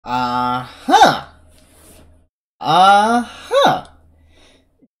Uh-huh. Uh-huh.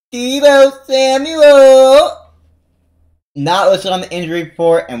 Deebo Samuel not listed on the injury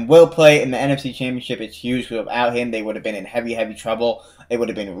report and will play in the NFC Championship. It's huge because without him, they would have been in heavy, heavy trouble. They would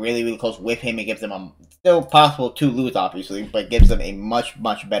have been really, really close. With him, it gives them still possible to lose, obviously, but gives them a much,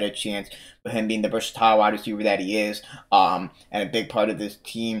 much better chance with him being the versatile wide receiver that he is, and a big part of this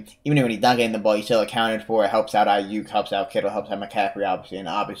team. Even when he's not getting the ball, he's still accounted for. It helps out Ayuk, helps out Kittle, helps out McCaffrey, obviously, and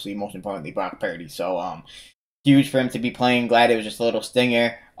obviously, most importantly, Brock Purdy. So, huge for him to be playing. Glad it was just a little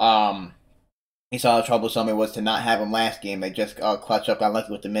stinger. He saw how troublesome it was to not have him last game. They just clutched up, got lucky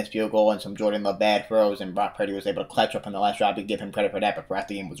with the missed field goal and some Jordan Love bad throws, and Brock Purdy was able to clutch up in the last drive. To give him credit for that, but throughout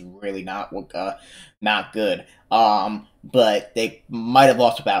the game was really not good. But they might have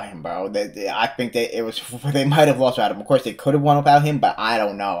lost without him, bro. I think that they might have lost without him. Of course, they could have won without him, but I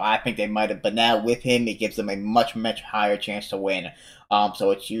don't know. I think they might have. But now with him, it gives them a much, much higher chance to win.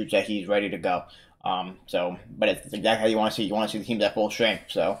 So it's huge that he's ready to go. But it's exactly how you want to see. You want to see the teams at full strength.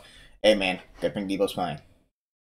 So, hey man, good thing Deebo's playing.